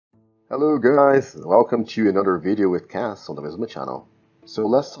Hello guys, welcome to another video with Cass on the Maizuma channel. So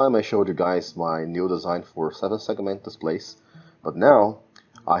last time I showed you guys my new design for 7 segment displays, but now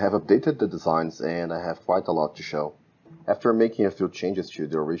I have updated the designs and I have quite a lot to show. After making a few changes to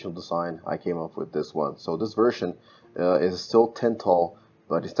the original design, I came up with this one. So this version is still 10 tall,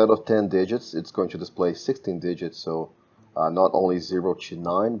 but instead of 10 digits, it's going to display 16 digits, so not only 0 to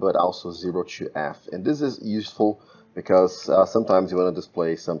 9, but also 0 to F. And this is useful because sometimes you want to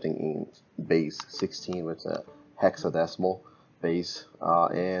display something in base 16 with a hexadecimal base,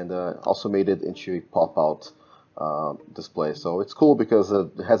 and also made it into a pop-out display. So it's cool because it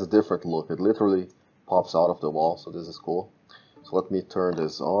has a different look. It literally pops out of the wall, so this is cool. So let me turn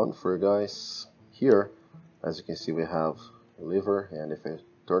this on for you guys. Here, as you can see, we have a lever, and if I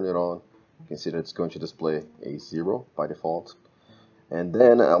turn it on, you can see that it's going to display a 0 by default. And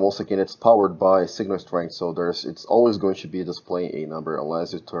then once again, it's powered by signal strength, so it's always going to be displaying a number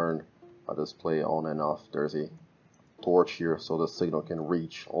unless you turn a display on and off. There's a torch here, so the signal can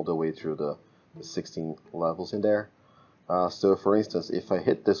reach all the way through the 16 levels in there. So for instance, if I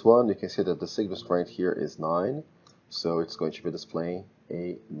hit this one, you can see that the signal strength here is 9, so it's going to be displaying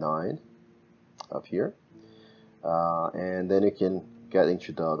a 9 up here. And then you can get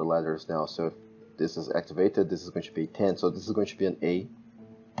into the letters now. So if this is activated, this is going to be 10, so this is going to be an A,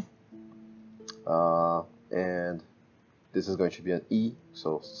 and this is going to be an E,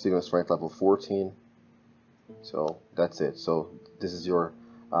 so signal strength level 14. So that's it. So this is your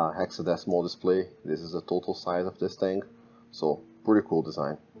hexadecimal display. This is the total size of this thing, so pretty cool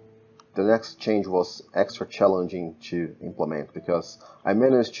design. The next change was extra challenging to implement because I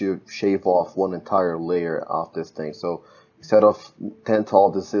managed to shave off one entire layer of this thing. So instead of 10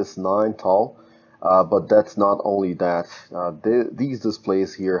 tall, this is 9 tall. But that's not only that. These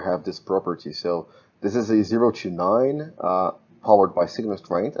displays here have this property. So this is a 0 to 9 powered by signal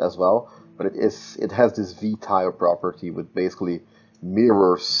strength as well, but it has this V-tile property, which basically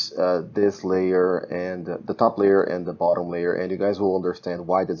mirrors this layer and the top layer and the bottom layer, and you guys will understand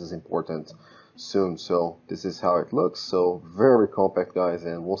why this is important soon. So this is how it looks. So very compact, guys,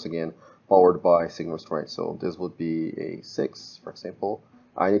 and once again powered by signal strength. So this would be a 6, for example.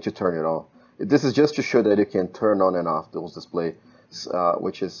 I need to turn it on. This is just to show that you can turn on and off those displays,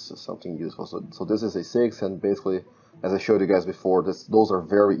 which is something useful. So this is a 6, and basically, as I showed you guys before, those are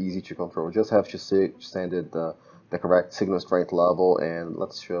very easy to control. You just have to send it the correct signal strength level, and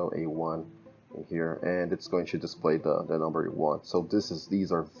let's show a 1 in here, and it's going to display the number you want. So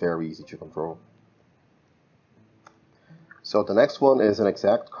these are very easy to control. So the next one is an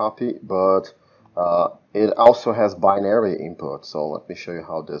exact copy, but it also has binary input. So let me show you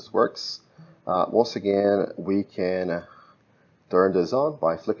how this works. Once again, we can turn this on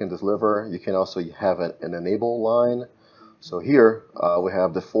by flicking this lever. You can also have an enable line. So here we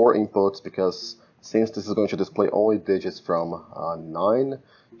have the 4 inputs, because since this is going to display only digits from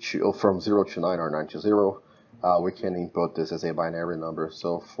 0 to 9 or 9 to 0, we can input this as a binary number.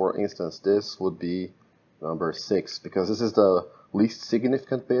 So for instance, this would be number 6, because this is the least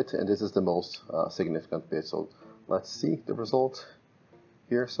significant bit and this is the most significant bit. So let's see the result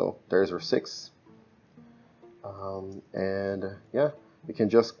here. So there's your 6, and yeah, you can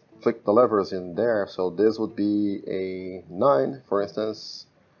just flick the levers in there. So this would be a 9, for instance,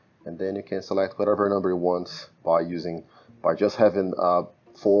 and then you can select whatever number you want by just having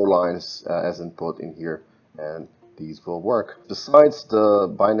 4 lines as input in here, and these will work. Besides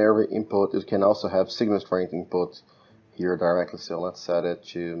the binary input, you can also have signal strength input here directly. So let's set it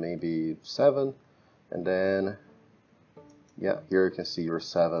to maybe 7, and then yeah, here you can see your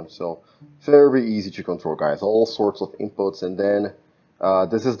 7. So very easy to control, guys. All sorts of inputs, and then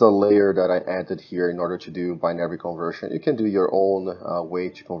this is the layer that I added here in order to do binary conversion. You can do your own way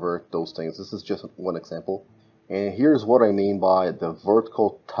to convert those things. This is just one example. And here's what I mean by the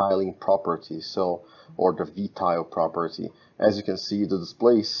vertical tiling property, so, or the V-tile property. As you can see, the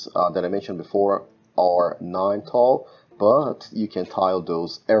displays that I mentioned before are 9 tall, but you can tile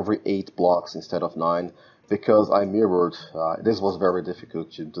those every 8 blocks instead of 9. Because I mirrored, this was very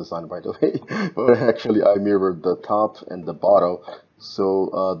difficult to design, by the way, but actually I mirrored the top and the bottom,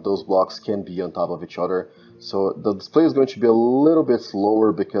 so those blocks can be on top of each other. So the display is going to be a little bit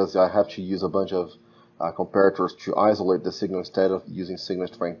slower because I have to use a bunch of comparators to isolate the signal instead of using signal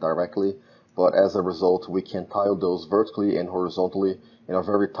strength directly. But as a result, we can tile those vertically and horizontally in a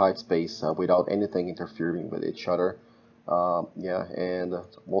very tight space without anything interfering with each other. Yeah, and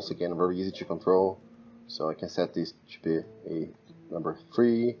once again, very easy to control. So I can set this to be a number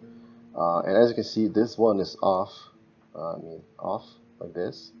 3, and as you can see, this one is off. Off like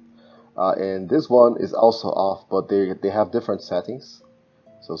this, and this one is also off, but they have different settings.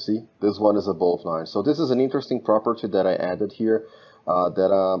 So see, this one is above 9. So this is an interesting property that I added here,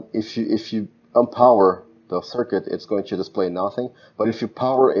 that if you unpower the circuit, it's going to display nothing. But if you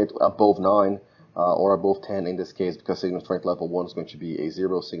power it above 9, or above 10 in this case, because signal strength level 1 is going to be a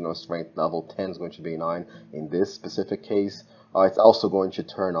 0, signal strength level 10 is going to be a 9 in this specific case, it's also going to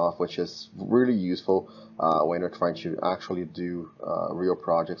turn off, which is really useful when you're trying to actually do real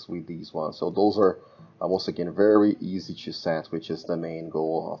projects with these ones. So those are once again very easy to set, which is the main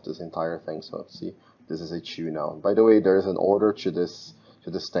goal of this entire thing. So let's see, this is a 2 now. By the way, there is an order to this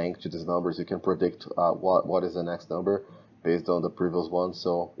tank, to these numbers. You can predict what is the next number based on the previous one.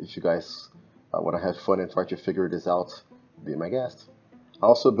 So if you guys want to have fun and try to figure this out, be my guest. I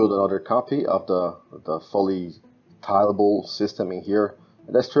also built another copy of the fully tileable system in here,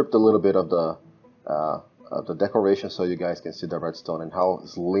 and I stripped a little bit of the decoration so you guys can see the redstone and how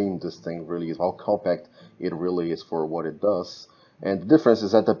slim this thing really is, how compact it really is for what it does. And the difference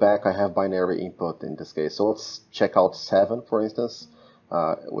is at the back I have binary input in this case. So let's check out 7 for instance.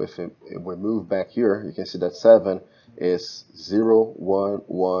 If we move back here, you can see that 7 is 0, 1,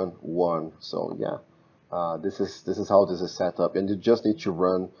 1, 1. So yeah, this is how this is set up, and you just need to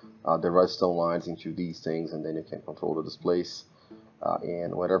run the redstone lines into these things, and then you can control the displays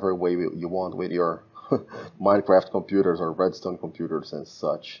in whatever way you want with your Minecraft computers or redstone computers and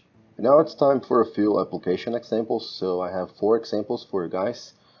such. Now it's time for a few application examples. So I have 4 examples for you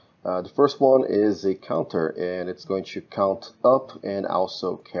guys. The first one is a counter, and it's going to count up and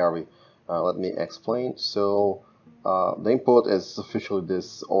also carry. Let me explain. So the input is officially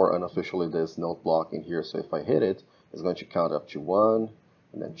this or unofficially this note block in here. So if I hit it, it's going to count up to 1,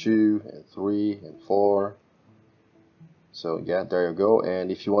 and then 2, and 3, and 4. So yeah, there you go.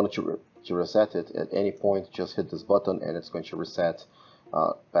 And if you wanted to reset it at any point, just hit this button and it's going to reset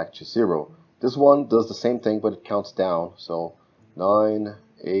back to 0. This one does the same thing, but it counts down. So 9,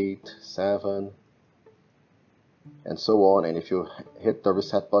 8, 7, and so on. And if you hit the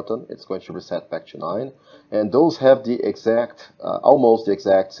reset button, it's going to reset back to 9. And those have the exact, almost the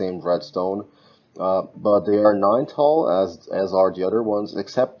exact same redstone, but they are 9 tall as are the other ones,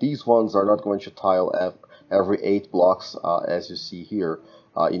 except these ones are not going to tile every 8 blocks as you see here.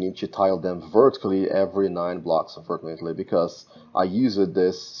 You need to tile them vertically every 9 blocks, unfortunately, because I used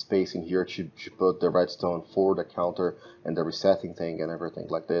this space in here to put the redstone for the counter and the resetting thing and everything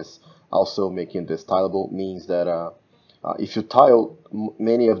like this. Also, making this tileable means that if you tile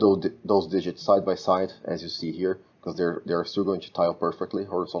many of those digits side by side, as you see here, because they're still going to tile perfectly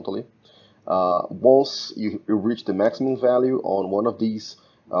horizontally, once you reach the maximum value on one of these,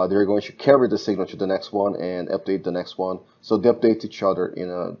 they're going to carry the signal to the next one and update the next one. So they update each other in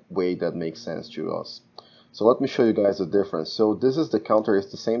a way that makes sense to us. So let me show you guys the difference. So this is the counter.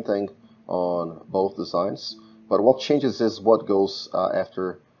 It's the same thing on both designs, but what changes is what goes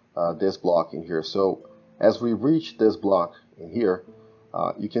after this block in here. So as we reach this block in here,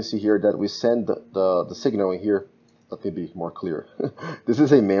 you can see here that we send the signal in here. Let me be more clear. This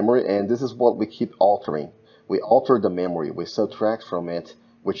is a memory, and this is what we keep altering. We alter the memory, we subtract from it,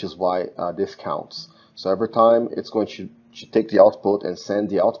 which is why this counts. So every time it's going to take the output and send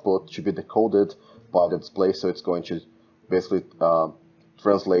the output to be decoded by the display. So it's going to basically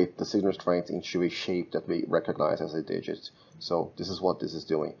translate the signal strength into a shape that we recognize as a digit. So this is what this is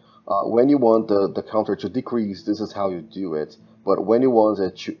doing. When you want the counter to decrease, this is how you do it. But when you want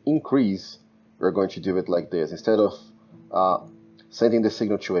it to increase, you're going to do it like this. Instead of sending the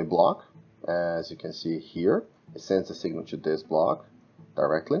signal to a block, as you can see here, it sends the signal to this block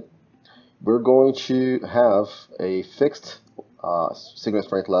directly. We're going to have a fixed signal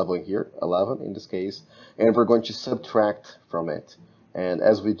strength level in here, 11 in this case, and we're going to subtract from it. And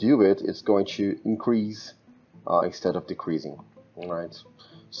as we do it, it's going to increase instead of decreasing. All right.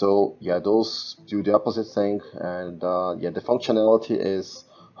 So yeah, those do the opposite thing, and yeah, the functionality is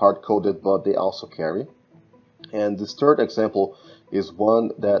hard-coded, but they also carry. And this third example is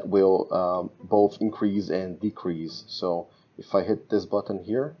one that will both increase and decrease. So if I hit this button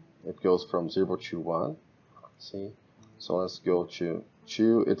here, it goes from 0 to 1. See? So let's go to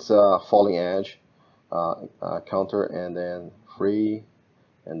 2. It's a falling edge counter, and then 3,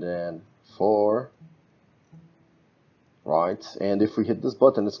 and then 4. Right? And if we hit this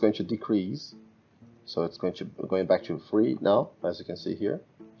button, it's going to decrease. So it's going back to 3 now, as you can see here.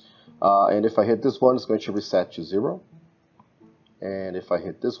 And if I hit this one, it's going to reset to 0. And if I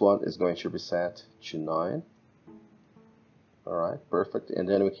hit this one, it's going to reset to 9. Alright, perfect. And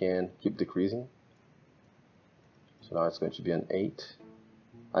then we can keep decreasing. So now it's going to be an 8,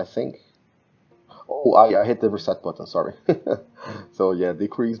 I think. Oh, I hit the reset button, sorry. So yeah,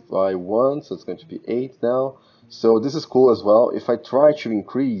 decrease by 1, so it's going to be 8 now. So this is cool as well. If I try to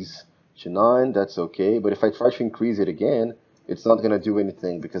increase to 9, that's okay. But if I try to increase it again, it's not going to do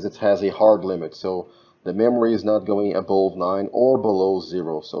anything because it has a hard limit. So the memory is not going above 9 or below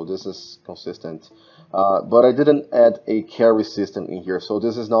 0. So this is consistent. But I didn't add a carry system in here. So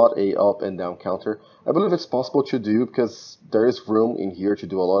this is not a up and down counter. I believe it's possible to do because there is room in here to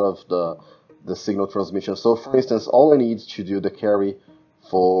do a lot of the signal transmission. So for instance, all I need to do the carry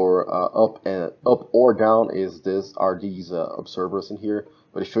for up or down are these observers in here.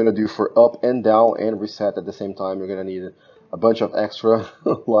 But if you want to do for up and down and reset at the same time, you're gonna need a bunch of extra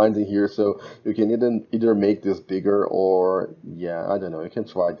lines in here. So you can either make this bigger or yeah, I don't know. You can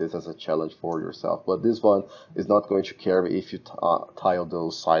try this as a challenge for yourself. But this one is not going to carry if you tile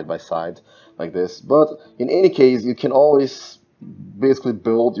those side by side like this. But in any case, you can always basically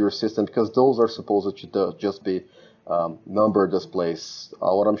build your system because those are supposed to just be number displays.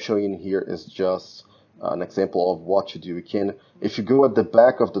 What I'm showing here is just an example of what to do. You can, if you go at the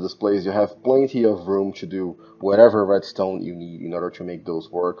back of the displays, you have plenty of room to do whatever redstone you need in order to make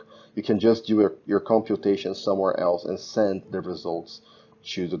those work. You can just do your computation somewhere else and send the results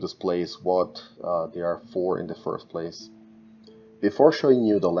to the displays what they are for in the first place. Before showing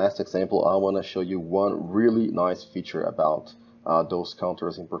you the last example, I want to show you one really nice feature about those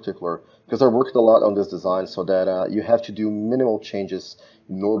counters in particular, because I worked a lot on this design so that you have to do minimal changes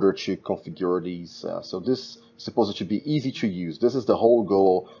in order to configure these. So this is supposed to be easy to use. This is the whole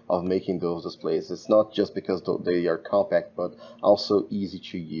goal of making those displays. It's not just because they are compact, but also easy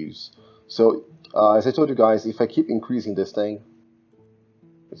to use. So as I told you guys, if I keep increasing this thing,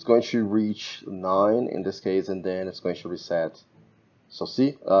 it's going to reach 9 in this case, and then it's going to reset. So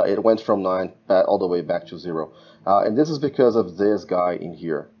see, it went from 9 all the way back to 0. And this is because of this guy in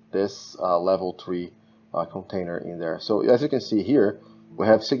here, this level 3 container in there. So as you can see here, we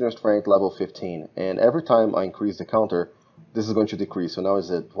have signal strength level 15. And every time I increase the counter, this is going to decrease. So now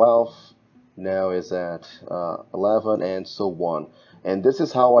it's at 12, now it's at 11, and so on. And this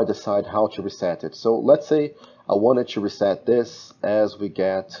is how I decide how to reset it. So let's say I wanted to reset this as we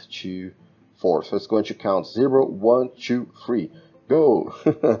get to 4. So it's going to count 0, 1, 2, 3. Go!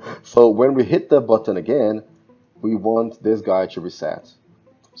 So when we hit the button again, we want this guy to reset.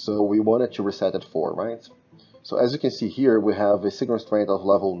 So we want it to reset at 4, right? So as you can see here, we have a signal strength of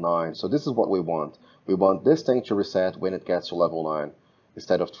level 9. So this is what we want. We want this thing to reset when it gets to level 9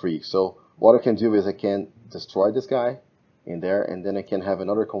 instead of 3. So what I can do is I can destroy this guy in there, and then I can have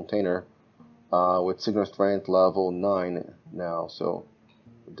another container with signal strength level 9 now. So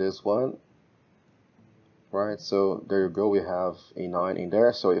this one. Right, so there you go, we have a 9 in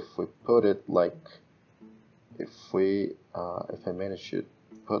there. So if we put it like, if I manage to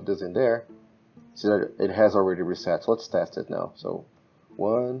put this in there, see that it has already reset. So let's test it now. So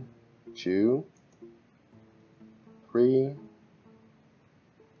 1, 2, 3,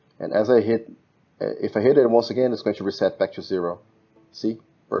 and as I hit, if I hit it once again, it's going to reset back to 0. See?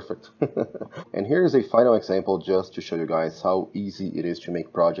 Perfect. And here's a final example just to show you guys how easy it is to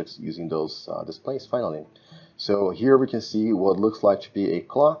make projects using those displays finally. So here we can see what looks like to be a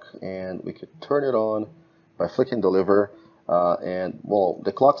clock, and we could turn it on by flicking the lever. And well,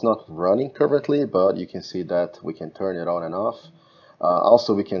 the clock's not running currently, but you can see that we can turn it on and off.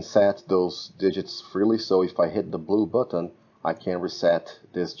 Also, we can set those digits freely. So if I hit the blue button, I can reset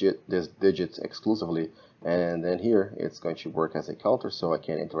this digit exclusively. And then here it's going to work as a counter, so I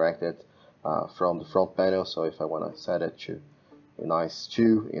can interact it from the front panel. So if I want to set it to a nice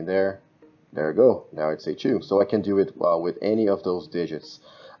 2 in there, there you go, now it's a 2. So I can do it with any of those digits.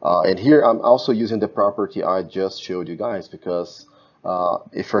 And here I'm also using the property I just showed you guys, because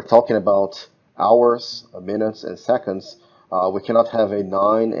if we're talking about hours, minutes, and seconds, we cannot have a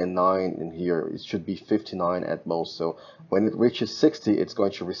 9 and 9 in here. It should be 59 at most. So when it reaches 60, it's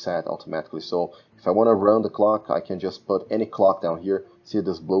going to reset automatically. So if I want to run the clock, I can just put any clock down here. See,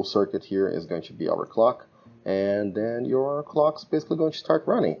 this blue circuit here is going to be our clock. And then your clock's basically going to start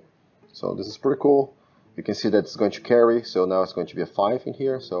running. So this is pretty cool. You can see that it's going to carry. So now it's going to be a 5 in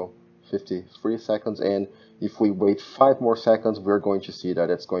here. So 53 seconds. And if we wait 5 more seconds, we're going to see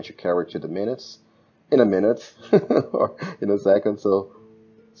that it's going to carry to the minutes. In a minute or in a second. So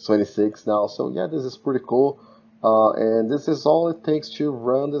 26 now. So yeah, this is pretty cool. And this is all it takes to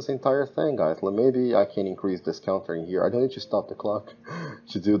run this entire thing, guys. Maybe I can increase this counter in here. I don't need to stop the clock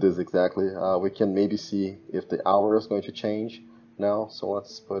to do this exactly. We can maybe see if the hour is going to change now. So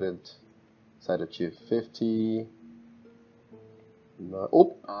let's put it, set it to 50. No,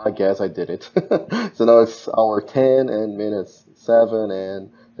 oh, I guess I did it. So now it's hour 10 and minutes 7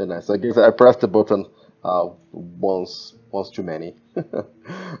 and then 9. So I guess I pressed the button once too many.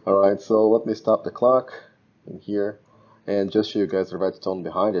 Alright, so let me stop the clock. in here, and just show you guys the redstone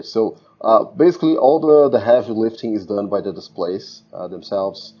behind it. So basically all the heavy lifting is done by the displays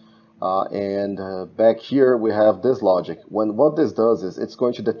themselves. And back here we have this logic. What this does is it's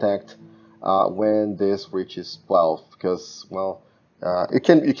going to detect when this reaches 12, because well, it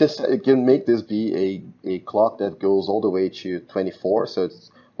can make this be a clock that goes all the way to 24, so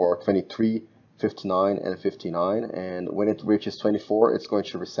it's or 23, 59, and 59, and when it reaches 24, it's going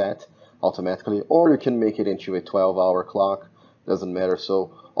to reset automatically, or you can make it into a 12-hour clock, doesn't matter.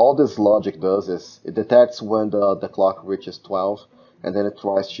 So all this logic does is it detects when the clock reaches 12, and then it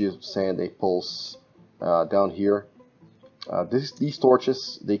tries to send a pulse down here. These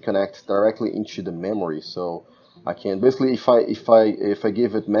torches, they connect directly into the memory, so I can basically, if I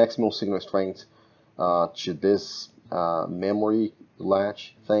give it maximum signal strength to this memory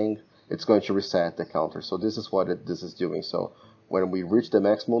latch thing, it's going to reset the counter. So this is what this is doing. So when we reach the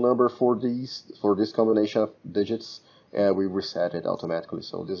maximum number for this combination of digits, we reset it automatically.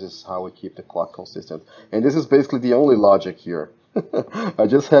 So this is how we keep the clock consistent. And this is basically the only logic here. I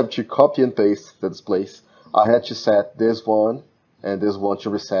just have to copy and paste the displays. I had to set this one and this one to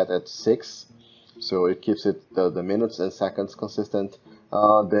reset at 6. So it keeps it the minutes and seconds consistent.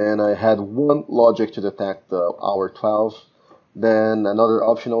 Then I had one logic to detect the hour 12. Then another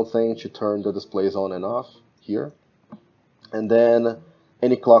optional thing to turn the displays on and off here. And then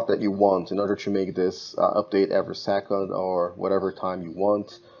any clock that you want in order to make this update every second or whatever time you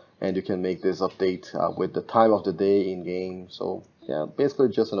want. And you can make this update with the time of the day in game. So yeah, basically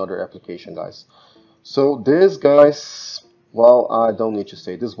just another application, guys. So this, guys, well, I don't need to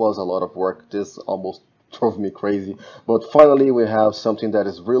say, this was a lot of work. This almost drove me crazy. But finally we have something that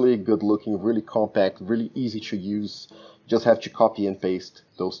is really good looking, really compact, really easy to use. Just have to copy and paste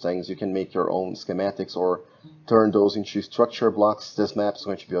those things. You can make your own schematics or turn those into structure blocks. This map is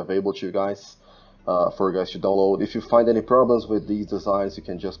going to be available to you guys for you guys to download. If you find any problems with these designs, you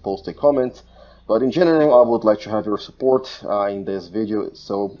can just post a comment. But in general, I would like to have your support in this video.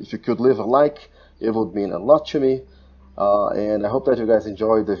 So if you could leave a like, it would mean a lot to me. And I hope that you guys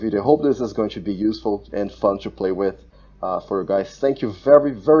enjoyed the video. I hope this is going to be useful and fun to play with for you guys. Thank you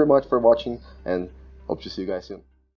very, very much for watching, and hope to see you guys soon.